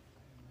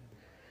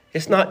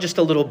 It's not just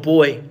a little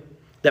boy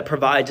that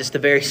provides, it's the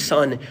very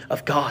Son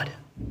of God.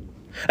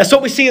 That's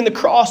what we see in the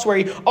cross, where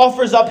he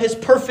offers up his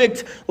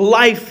perfect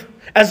life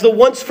as the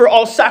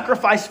once-for-all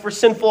sacrifice for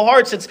sinful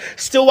hearts. It's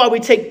still why we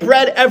take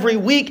bread every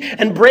week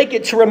and break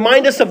it to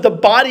remind us of the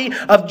body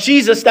of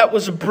Jesus that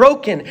was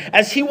broken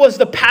as he was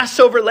the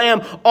Passover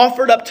lamb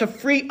offered up to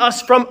free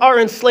us from our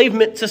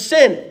enslavement to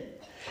sin.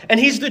 And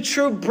he's the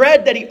true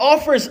bread that he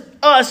offers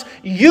us,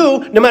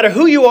 you, no matter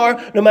who you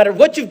are, no matter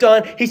what you've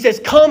done. He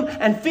says, come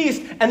and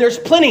feast, and there's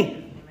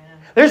plenty.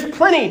 There's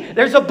plenty.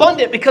 There's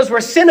abundant, because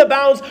where sin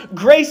abounds,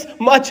 grace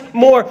much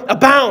more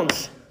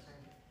abounds.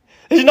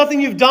 There's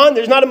nothing you've done.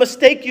 There's not a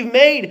mistake you've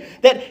made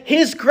that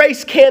his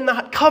grace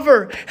cannot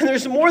cover. And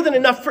there's more than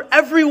enough for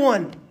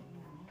everyone.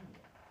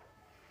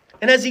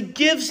 And as he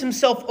gives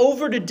himself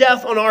over to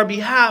death on our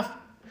behalf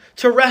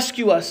to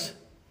rescue us,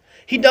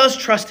 he does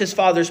trust his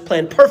Father's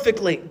plan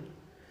perfectly.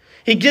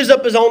 He gives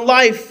up his own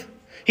life.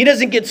 He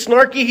doesn't get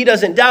snarky. He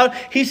doesn't doubt.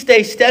 He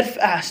stays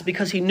steadfast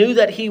because he knew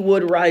that he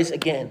would rise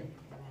again.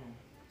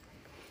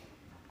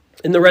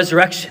 In the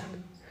resurrection,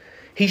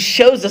 he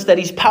shows us that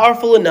he's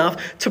powerful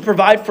enough to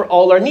provide for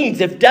all our needs.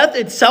 If death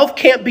itself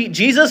can't beat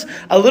Jesus,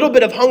 a little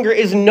bit of hunger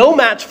is no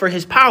match for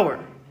his power.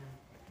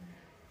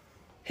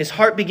 His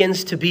heart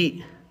begins to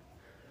beat.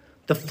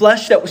 The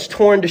flesh that was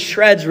torn to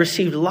shreds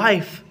received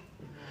life.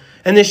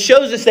 And this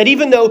shows us that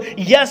even though,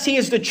 yes, he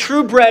is the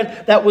true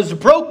bread that was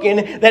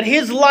broken, that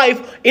his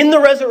life in the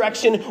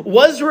resurrection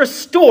was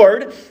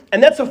restored.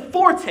 And that's a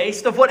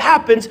foretaste of what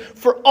happens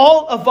for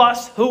all of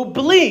us who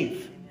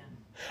believe.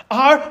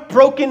 Our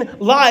broken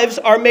lives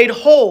are made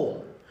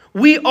whole.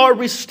 We are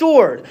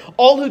restored.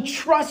 All who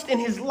trust in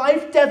his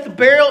life, death,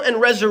 burial,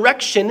 and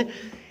resurrection,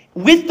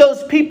 with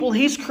those people,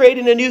 he's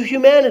creating a new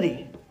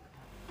humanity.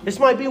 This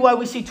might be why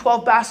we see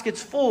 12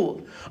 baskets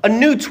full. A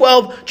new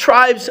 12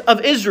 tribes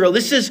of Israel.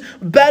 This is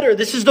better.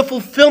 This is the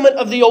fulfillment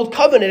of the old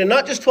covenant. And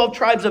not just 12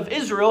 tribes of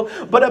Israel,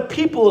 but a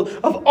people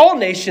of all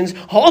nations,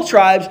 all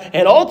tribes,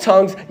 and all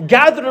tongues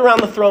gathered around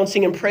the throne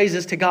singing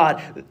praises to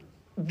God.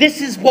 This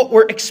is what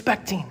we're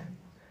expecting.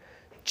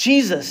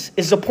 Jesus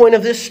is the point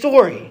of this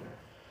story.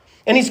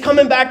 And he's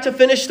coming back to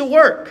finish the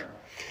work.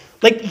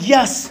 Like,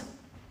 yes,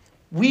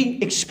 we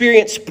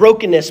experience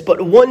brokenness,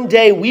 but one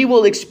day we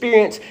will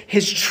experience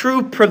his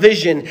true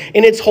provision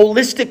in its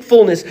holistic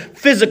fullness,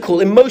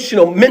 physical,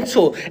 emotional,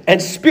 mental, and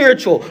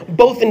spiritual,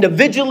 both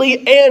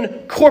individually and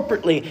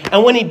corporately.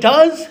 And when he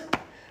does,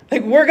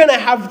 like, we're going to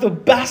have the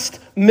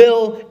best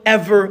meal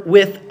ever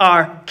with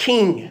our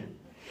King.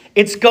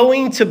 It's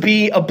going to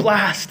be a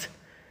blast.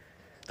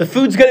 The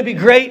food's going to be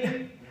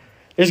great.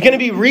 There's going to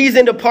be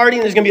reason to party,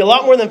 and there's going to be a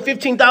lot more than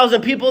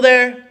 15,000 people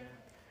there.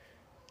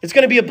 It's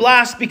going to be a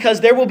blast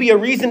because there will be a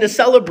reason to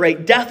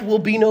celebrate. Death will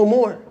be no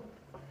more.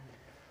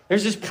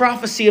 There's this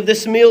prophecy of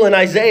this meal in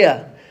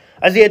Isaiah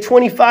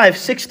 25,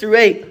 6 through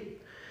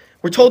 8.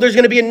 We're told there's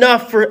going to be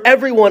enough for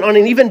everyone on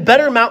an even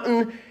better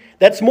mountain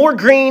that's more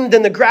green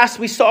than the grass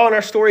we saw in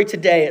our story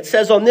today. It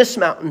says on this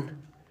mountain,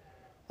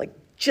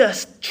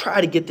 just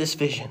try to get this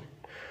vision.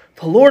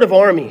 The Lord of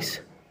armies.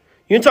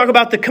 You can talk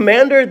about the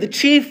commander, the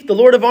chief, the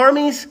Lord of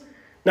armies,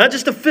 not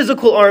just a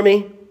physical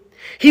army.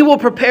 He will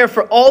prepare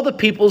for all the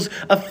peoples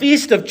a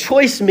feast of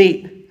choice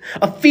meat,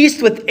 a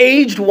feast with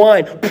aged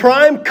wine,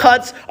 prime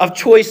cuts of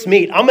choice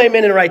meat. I'm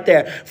amen it right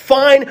there.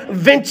 Fine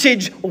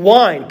vintage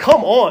wine.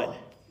 Come on.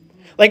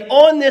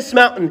 On this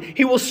mountain,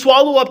 he will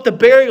swallow up the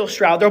burial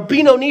shroud. There'll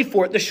be no need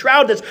for it. The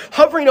shroud that's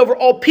hovering over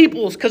all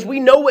peoples, because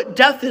we know what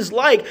death is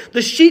like.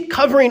 The sheet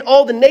covering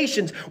all the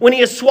nations. When he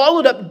has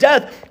swallowed up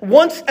death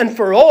once and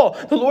for all,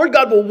 the Lord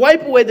God will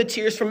wipe away the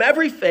tears from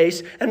every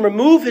face and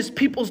remove his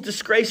people's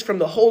disgrace from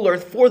the whole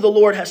earth, for the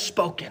Lord has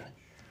spoken.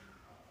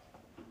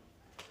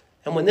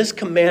 And when this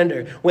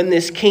commander, when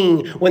this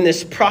king, when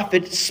this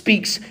prophet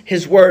speaks,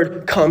 his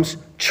word comes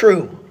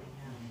true.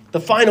 The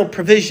final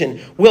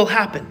provision will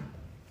happen.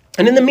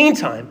 And in the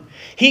meantime,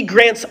 he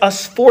grants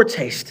us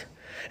foretaste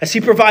as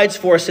he provides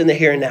for us in the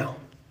here and now.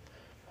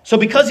 So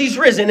because he's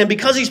risen and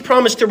because he's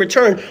promised to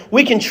return,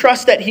 we can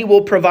trust that he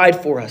will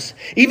provide for us.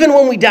 Even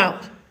when we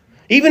doubt,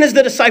 even as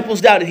the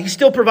disciples doubted, he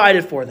still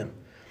provided for them.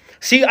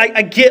 See,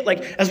 I get,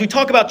 as we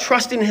talk about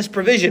trusting in his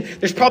provision,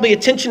 there's probably a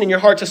tension in your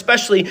hearts,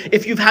 especially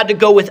if you've had to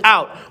go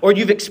without or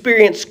you've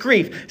experienced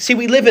grief. See,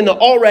 we live in the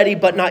already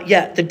but not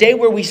yet, the day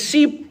where we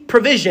see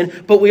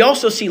provision, but we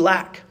also see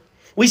lack.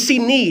 We see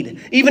need.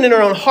 Even in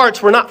our own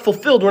hearts, we're not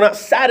fulfilled. We're not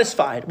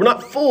satisfied. We're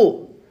not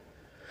full.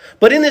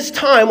 But in this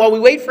time, while we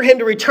wait for him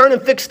to return and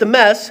fix the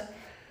mess,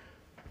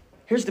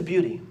 here's the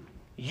beauty.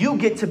 You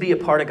get to be a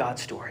part of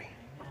God's story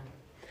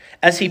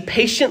as he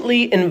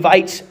patiently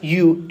invites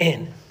you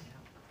in.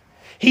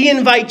 He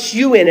invites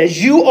you in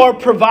as you are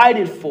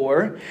provided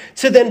for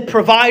to then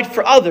provide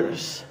for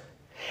others.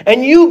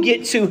 And you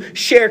get to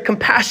share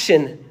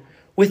compassion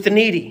with the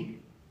needy.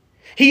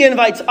 He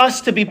invites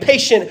us to be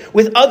patient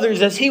with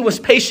others as he was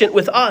patient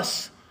with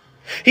us.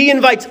 He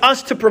invites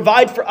us to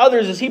provide for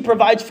others as he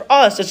provides for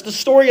us. It's the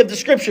story of the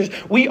scriptures.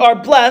 We are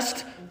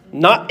blessed,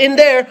 not in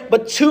there,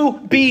 but to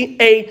be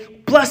a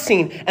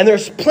blessing. And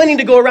there's plenty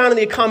to go around in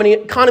the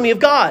economy of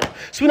God.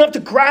 So we don't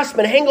have to grasp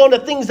and hang on to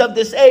things of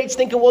this age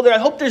thinking, I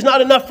hope there's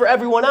not enough for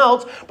everyone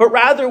else. But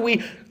rather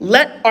we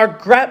let our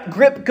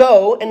grip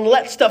go and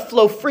let stuff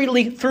flow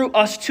freely through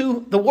us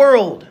to the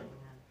world.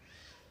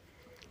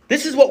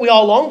 This is what we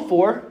all long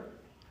for.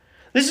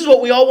 This is what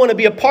we all want to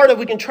be a part of.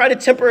 We can try to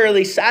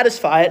temporarily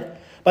satisfy it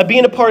by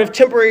being a part of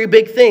temporary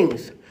big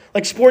things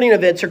like sporting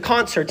events or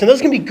concerts. And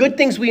those can be good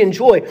things we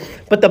enjoy.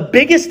 But the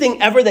biggest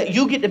thing ever that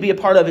you get to be a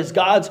part of is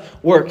God's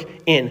work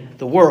in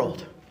the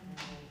world.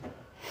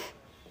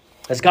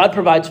 As God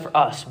provides for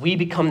us, we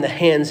become the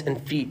hands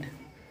and feet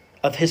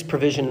of his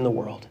provision in the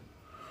world.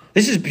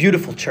 This is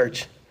beautiful,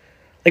 church.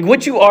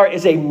 What you are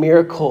is a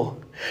miracle.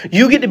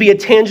 You get to be a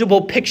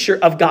tangible picture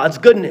of God's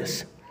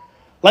goodness.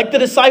 Like the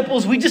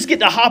disciples, we just get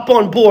to hop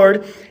on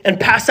board and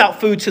pass out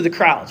food to the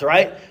crowds,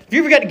 right? Have you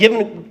ever got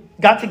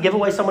to give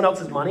away someone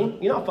else's money?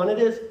 You know how fun it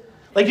is?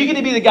 You get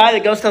to be the guy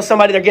that goes tell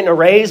somebody they're getting a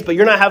raise, but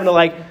you're not having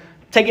to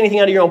take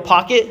anything out of your own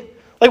pocket.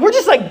 We're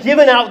just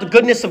giving out the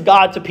goodness of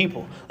God to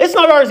people. It's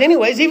not ours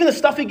anyways. Even the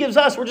stuff he gives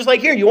us, we're just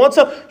here, you want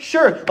some?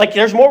 Sure.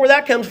 There's more where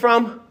that comes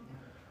from.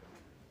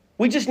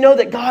 We just know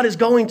that God is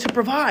going to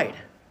provide.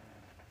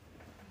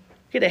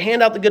 You get to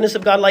hand out the goodness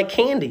of God like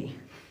candy.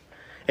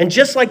 And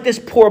just like this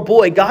poor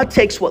boy, God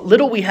takes what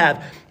little we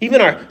have,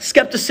 even our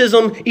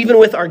skepticism, even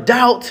with our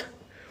doubt.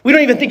 We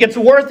don't even think it's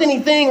worth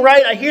anything,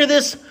 right? I hear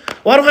this.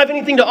 I don't have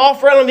anything to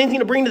offer. I don't have anything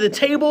to bring to the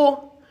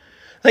table.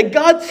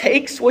 God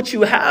takes what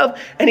you have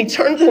and he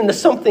turns it into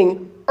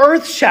something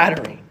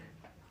earth-shattering.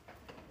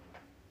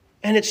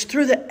 And it's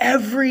through the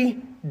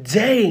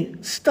everyday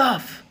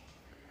stuff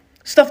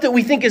that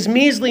we think is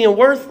measly and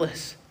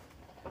worthless.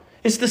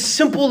 It's the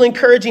simple,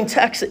 encouraging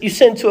text that you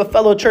send to a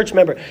fellow church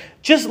member,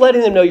 just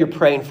letting them know you're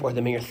praying for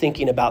them and you're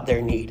thinking about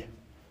their need.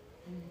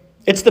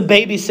 It's the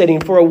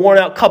babysitting for a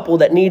worn-out couple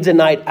that needs a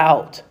night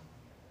out.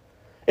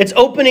 It's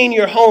opening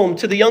your home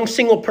to the young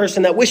single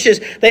person that wishes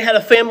they had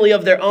a family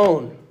of their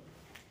own.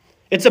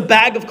 It's a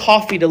bag of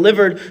coffee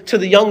delivered to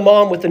the young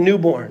mom with a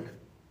newborn.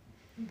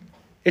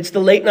 It's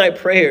the late-night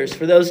prayers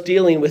for those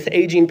dealing with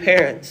aging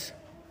parents.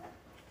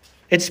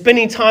 It's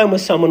spending time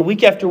with someone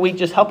week after week,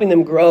 just helping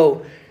them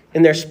grow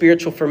in their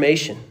spiritual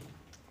formation.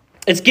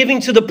 It's giving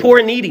to the poor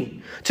and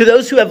needy, to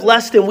those who have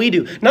less than we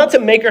do, not to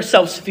make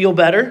ourselves feel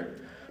better,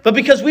 but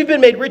because we've been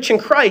made rich in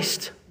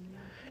Christ.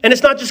 And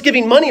it's not just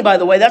giving money, by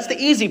the way. That's the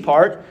easy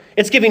part.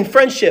 It's giving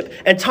friendship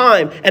and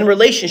time and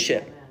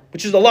relationship,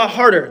 which is a lot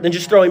harder than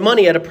just throwing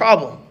money at a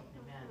problem.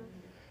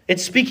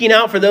 It's speaking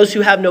out for those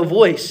who have no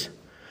voice,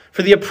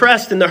 for the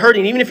oppressed and the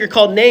hurting. Even if you're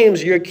called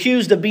names, you're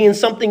accused of being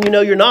something you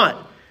know you're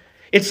not.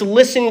 It's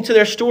listening to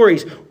their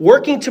stories,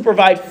 working to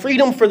provide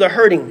freedom for the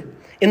hurting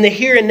in the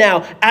here and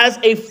now as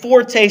a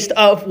foretaste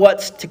of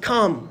what's to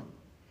come.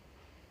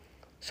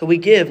 So we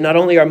give not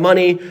only our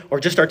money or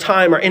just our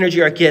time, our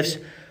energy, our gifts,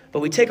 but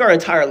we take our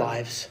entire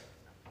lives,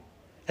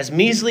 as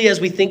measly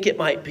as we think it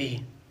might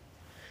be,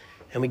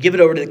 and we give it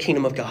over to the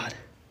kingdom of God.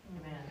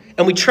 Amen.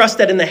 And we trust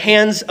that in the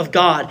hands of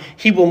God,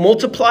 he will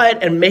multiply it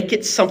and make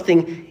it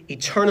something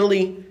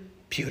eternally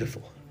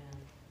beautiful.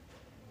 Amen.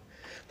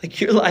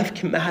 Like your life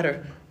can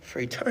matter for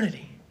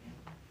eternity.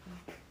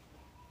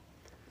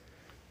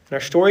 And our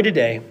story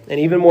today, and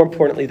even more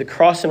importantly, the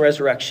cross and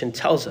resurrection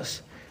tells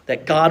us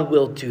that God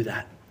will do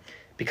that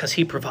because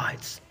he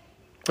provides.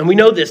 And we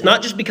know this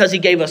not just because he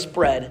gave us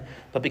bread,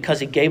 but because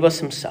he gave us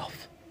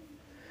himself.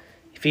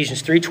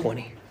 Ephesians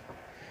 3:20.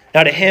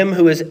 Now to him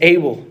who is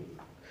able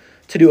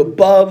to do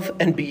above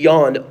and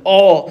beyond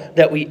all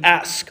that we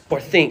ask or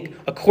think,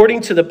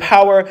 according to the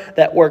power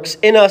that works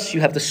in us,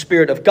 you have the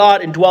Spirit of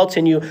God indwelt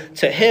in you.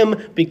 To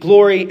him be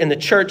glory in the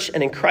church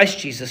and in Christ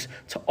Jesus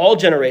to all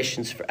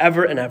generations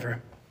forever and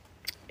ever.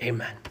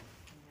 Amen.